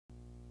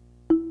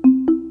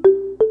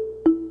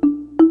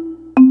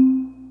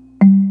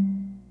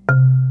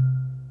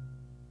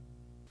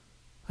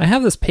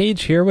have this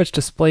page here which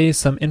displays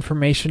some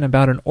information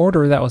about an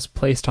order that was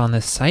placed on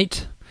this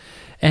site.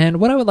 And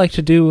what I would like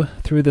to do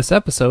through this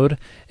episode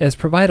is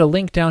provide a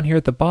link down here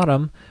at the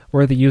bottom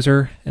where the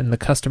user and the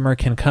customer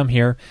can come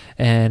here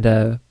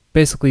and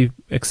basically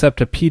accept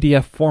a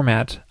PDF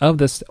format of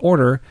this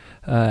order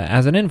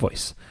as an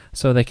invoice.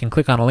 So they can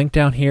click on a link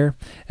down here,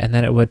 and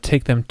then it would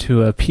take them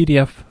to a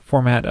PDF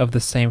format of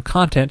the same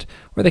content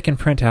where they can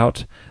print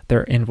out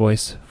their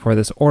invoice for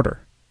this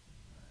order.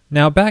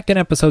 Now, back in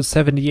episode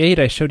 78,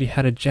 I showed you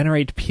how to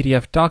generate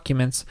PDF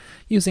documents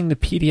using the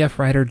PDF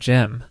Writer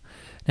gem.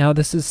 Now,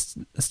 this is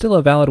still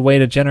a valid way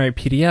to generate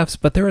PDFs,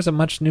 but there is a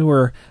much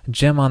newer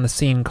gem on the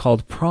scene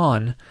called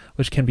Prawn,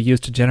 which can be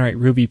used to generate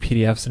Ruby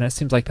PDFs, and it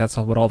seems like that's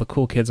what all the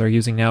cool kids are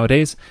using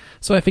nowadays.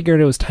 So I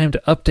figured it was time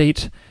to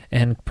update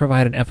and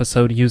provide an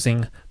episode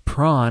using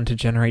Prawn to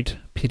generate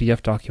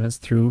PDF documents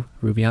through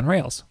Ruby on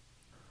Rails.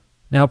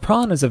 Now,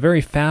 Prawn is a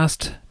very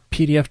fast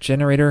PDF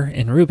generator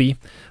in Ruby,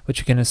 which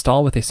you can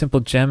install with a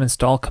simple gem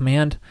install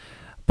command,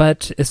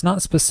 but it's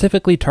not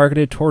specifically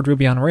targeted toward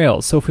Ruby on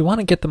Rails. So if we want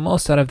to get the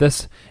most out of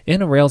this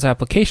in a Rails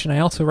application, I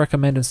also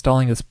recommend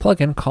installing this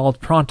plugin called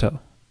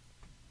Pronto.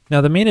 Now,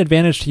 the main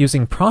advantage to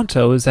using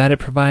Pronto is that it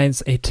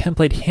provides a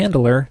template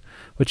handler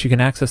which you can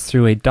access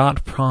through a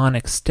 .prawn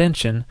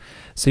extension,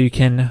 so you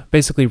can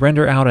basically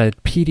render out a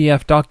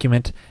PDF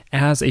document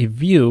as a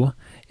view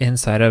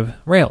inside of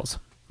Rails.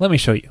 Let me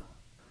show you.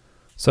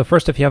 So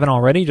first, if you haven't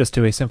already, just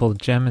do a simple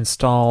gem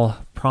install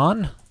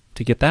prawn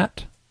to get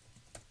that.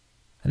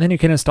 And then you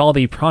can install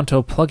the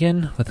Pronto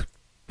plugin with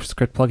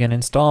script plugin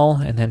install,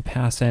 and then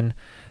pass in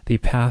the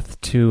path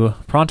to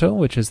Pronto,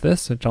 which is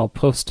this, which I'll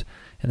post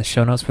in the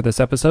show notes for this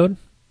episode.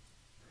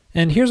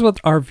 And here's what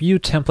our view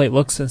template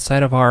looks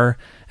inside of our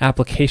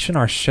application,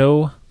 our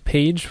show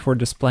page for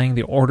displaying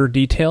the order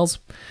details.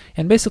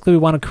 And basically we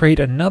want to create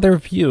another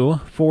view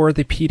for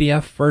the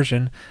PDF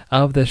version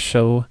of the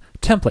show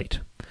template.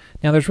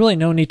 Now, there's really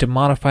no need to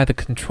modify the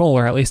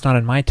controller, at least not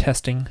in my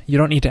testing. You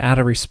don't need to add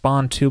a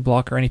respond to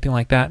block or anything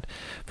like that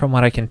from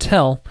what I can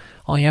tell.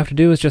 All you have to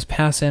do is just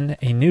pass in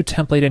a new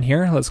template in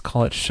here. Let's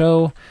call it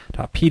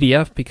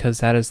show.pdf because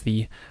that is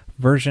the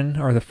version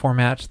or the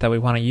format that we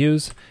want to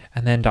use,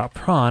 and then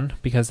 .prawn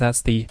because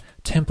that's the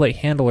template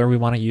handler we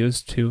want to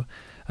use to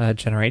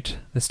generate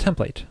this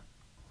template.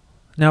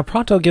 Now,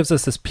 Pronto gives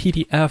us this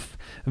PDF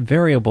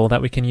variable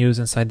that we can use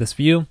inside this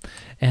view,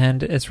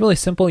 and it's really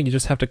simple. You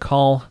just have to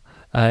call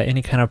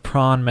any kind of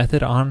prawn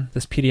method on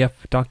this PDF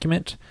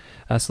document.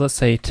 So let's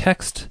say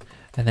text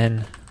and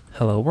then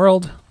hello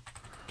world.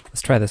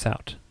 Let's try this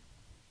out.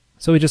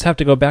 So we just have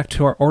to go back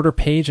to our order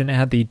page and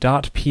add the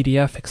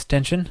 .pdf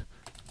extension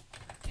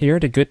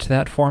here to get to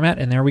that format,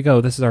 and there we go.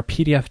 This is our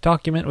PDF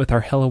document with our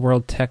hello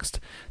world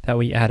text that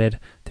we added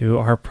through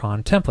our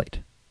prawn template.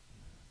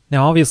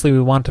 Now, obviously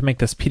we want to make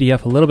this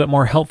PDF a little bit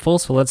more helpful,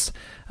 so let's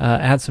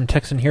add some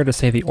text in here to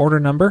say the order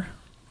number,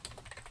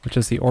 which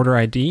is the order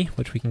ID,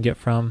 which we can get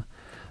from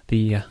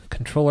the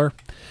controller.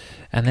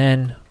 And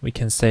then we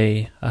can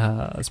say,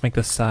 let's make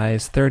the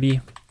size 30,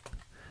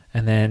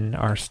 and then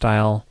our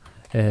style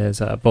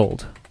is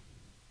bold.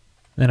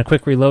 And then a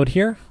quick reload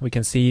here, we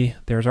can see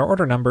there's our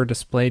order number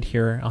displayed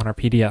here on our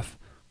PDF.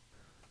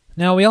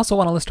 Now, we also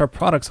want to list our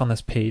products on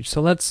this page,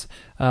 so let's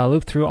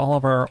loop through all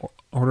of our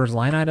orders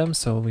line items.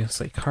 So we'll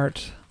say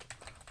cart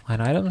line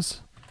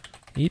items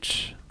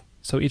each.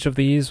 So each of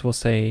these will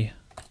say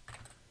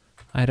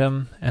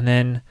item, and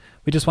then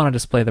we just want to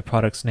display the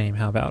product's name.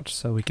 How about?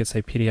 So we could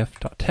say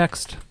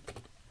pdf.text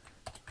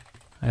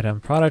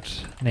item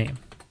product name.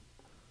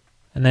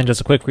 And then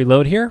just a quick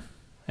reload here,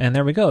 and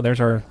there we go.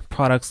 There's our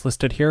products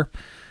listed here.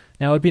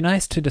 Now, it would be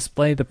nice to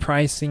display the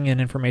pricing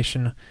and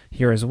information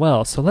here as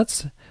well. So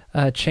let's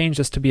change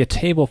this to be a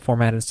table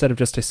format instead of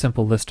just a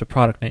simple list of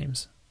product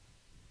names.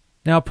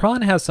 Now,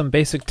 Prawn has some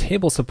basic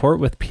table support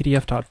with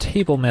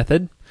pdf.table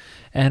method,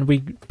 and we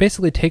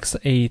basically takes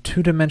a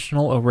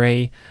two-dimensional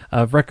array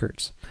of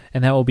records,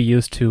 and that will be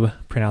used to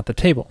print out the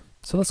table.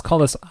 So let's call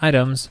this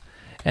items,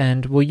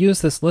 and we'll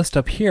use this list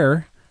up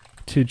here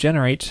to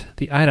generate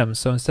the items.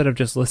 So instead of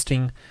just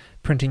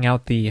printing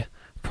out the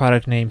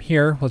product name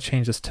here, we'll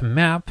change this to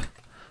map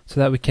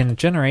so that we can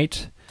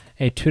generate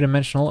a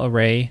two-dimensional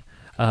array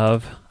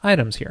of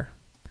items here.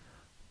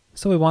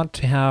 So we want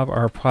to have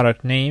our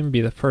product name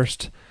be the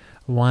first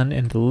one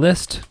in the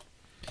list,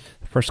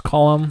 the first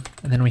column,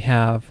 and then we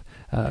have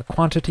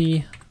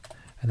quantity,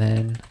 and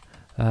then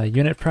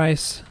unit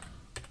price,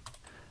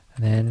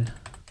 and then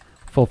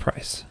full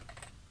price.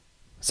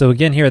 So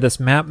again here, this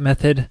map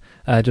method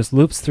just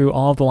loops through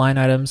all of the line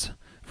items.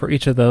 For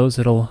each of those,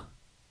 it'll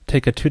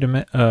take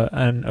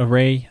an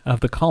array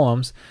of the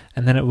columns,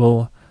 and then it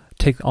will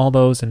take all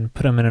those and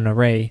put them in an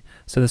array.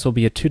 So this will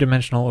be a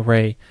two-dimensional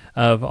array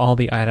of all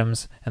the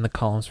items and the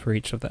columns for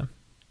each of them.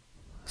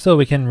 So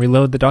we can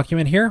reload the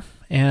document here,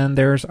 and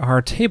there's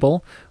our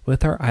table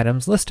with our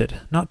items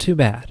listed. Not too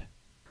bad.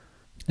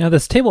 Now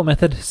this table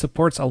method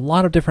supports a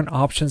lot of different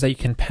options that you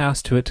can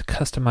pass to it to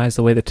customize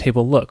the way the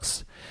table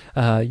looks.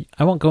 I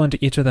won't go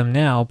into each of them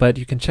now, but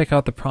you can check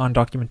out the prawn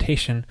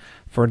documentation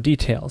for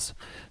details.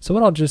 So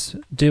what I'll just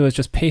do is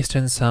just paste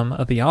in some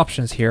of the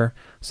options here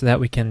so that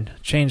we can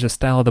change the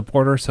style of the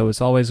border so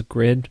it's always a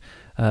grid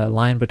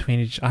line between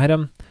each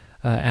item,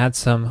 add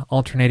some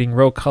alternating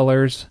row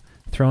colors,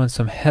 throw in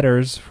some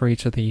headers for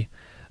each of the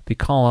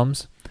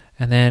columns,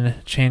 and then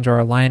change our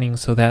aligning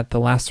so that the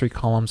last three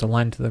columns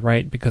align to the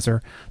right because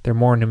they're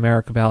more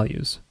numeric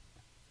values.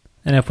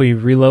 And if we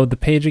reload the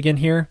page again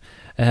here,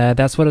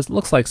 that's what it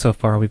looks like so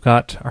far. We've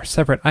got our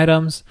separate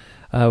items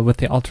with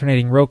the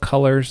alternating row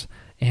colors,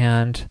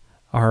 and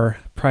our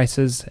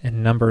prices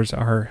and numbers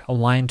are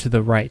aligned to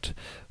the right.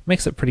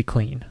 Makes it pretty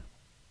clean.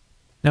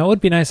 Now it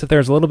would be nice if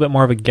there's a little bit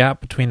more of a gap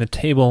between the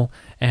table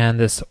and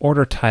this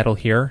order title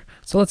here,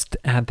 so let's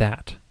add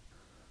that.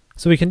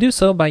 So we can do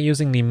so by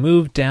using the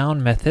move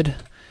down method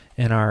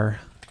in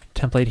our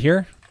template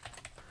here.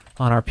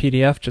 On our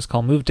PDF, just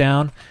call move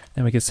down,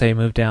 and we could say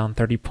move down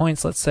 30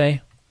 points, let's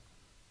say.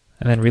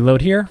 And then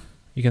reload here.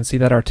 You can see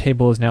that our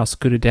table is now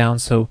scooted down,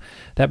 so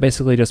that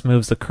basically just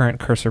moves the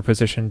current cursor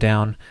position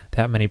down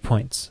that many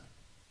points.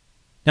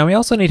 Now we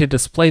also need to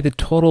display the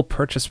total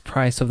purchase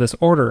price of this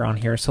order on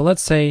here. So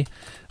let's say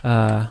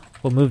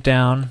we'll move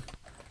down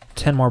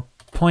 10 more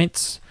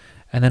points,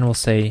 and then we'll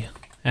say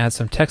add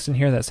some text in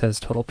here that says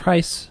total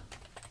price.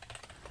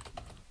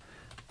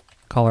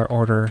 Call our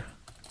order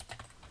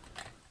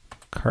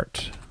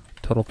cart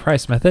total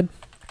price method,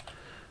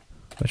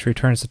 which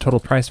returns the total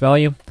price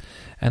value.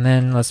 And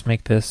then let's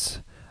make this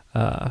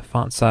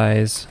font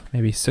size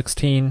maybe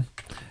 16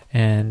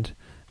 and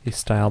the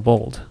style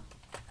bold.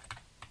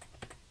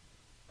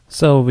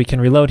 So we can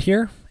reload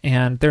here,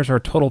 and there's our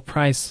total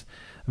price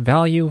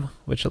value,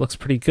 which it looks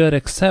pretty good,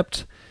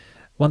 except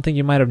one thing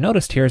you might have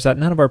noticed here is that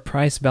none of our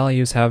price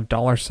values have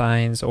dollar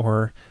signs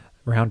or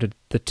rounded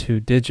the 2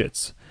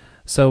 digits.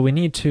 So we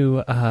need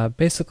to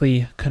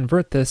basically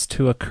convert this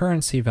to a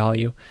currency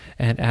value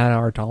and add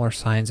our dollar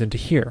signs into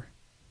here.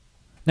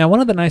 Now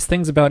one of the nice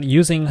things about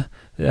using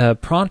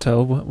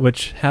Pronto,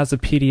 which has a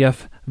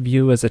PDF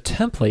view as a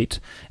template,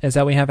 is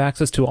that we have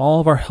access to all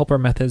of our helper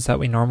methods that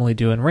we normally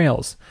do in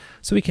Rails.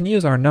 So we can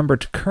use our number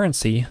to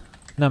currency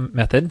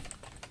method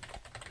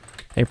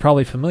that you're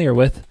probably familiar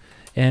with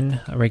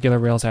in a regular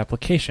Rails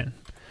application.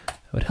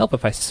 It would help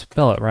if I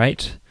spell it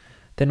right.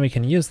 Then we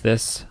can use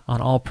this on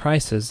all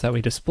prices that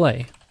we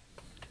display.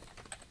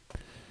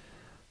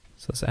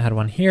 So let's add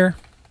one here,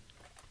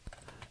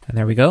 and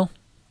there we go.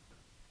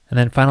 And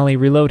then finally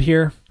reload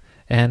here,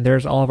 and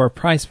there's all of our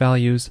price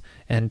values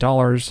and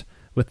dollars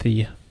with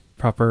the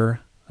proper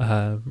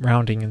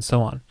rounding and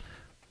so on.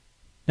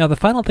 Now the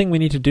final thing we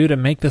need to do to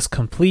make this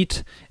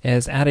complete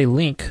is add a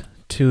link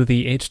to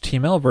the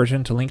HTML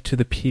version to link to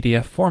the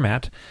PDF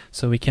format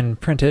so we can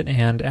print it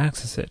and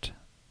access it.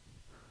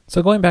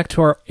 So going back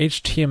to our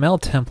HTML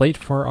template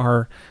for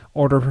our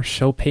order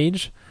show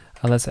page,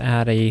 let's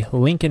add a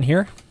link in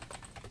here.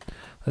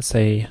 Let's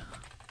say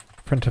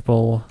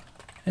printable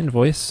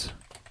invoice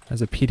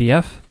as a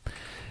PDF.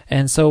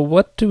 And so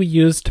what do we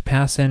use to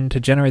pass in to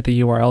generate the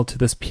URL to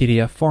this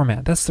PDF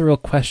format? That's the real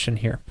question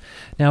here.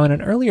 Now in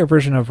an earlier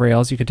version of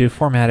Rails, you could do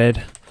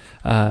formatted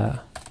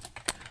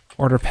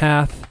order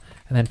path,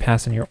 and then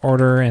pass in your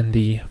order and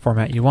the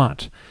format you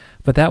want.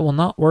 But that will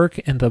not work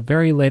in the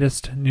very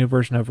latest new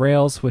version of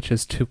Rails, which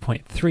is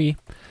 2.3.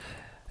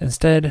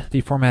 Instead, the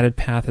formatted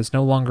path is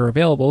no longer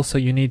available, so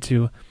you need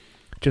to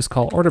just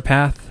call order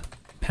path,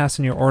 pass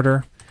in your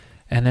order,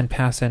 and then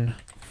pass in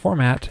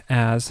format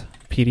as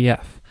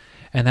PDF.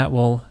 And that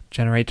will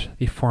generate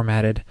the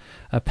formatted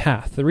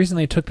path. The reason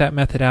they took that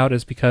method out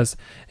is because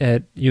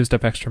it used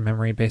up extra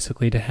memory,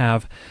 basically, to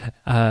have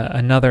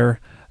another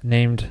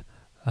named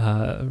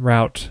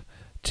route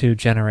to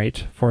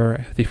generate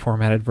for the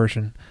formatted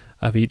version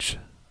of each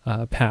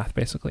path,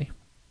 basically.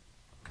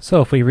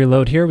 So if we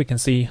reload here, we can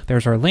see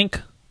there's our link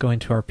going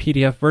to our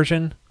PDF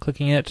version.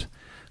 Clicking it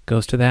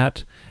goes to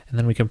that, and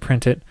then we can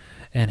print it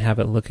and have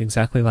it look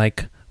exactly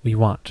like we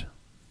want.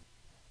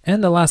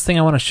 And the last thing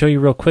I want to show you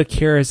real quick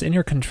here is in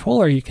your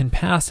controller you can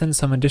pass in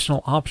some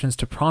additional options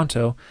to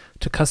Pronto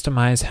to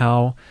customize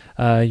how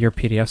your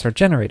PDFs are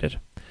generated.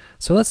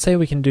 So let's say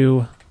we can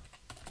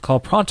call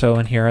Pronto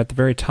in here at the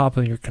very top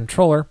of your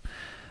controller,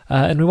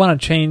 and we want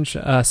to change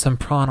some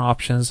prawn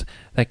options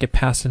that get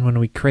passed in when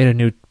we create a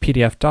new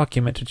PDF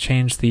document to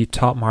change the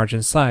top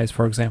margin size,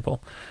 for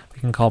example. We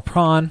can call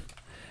prawn,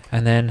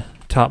 and then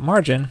top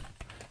margin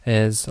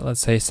is,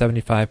 let's say,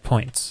 75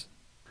 points.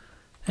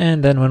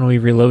 And then when we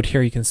reload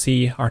here, you can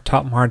see our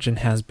top margin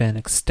has been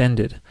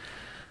extended.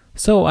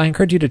 So I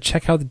encourage you to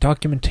check out the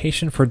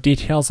documentation for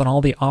details on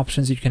all the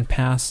options you can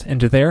pass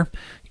into there.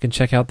 You can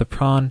check out the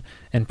prawn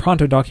and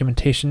Pronto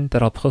documentation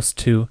that I'll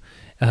post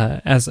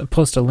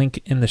post a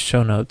link in the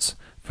show notes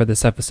for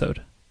this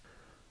episode.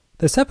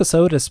 This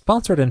episode is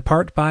sponsored in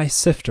part by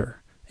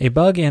Sifter, a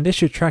bug and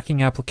issue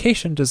tracking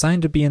application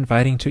designed to be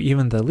inviting to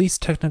even the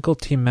least technical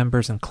team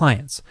members and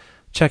clients.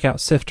 Check out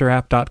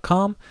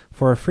sifterapp.com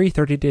for a free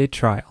 30-day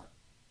trial.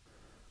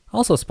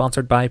 Also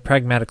sponsored by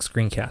Pragmatic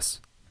Screencasts.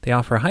 They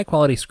offer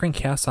high-quality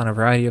screencasts on a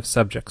variety of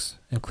subjects,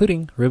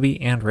 including Ruby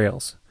and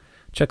Rails.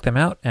 Check them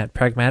out at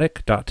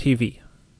pragmatic.tv.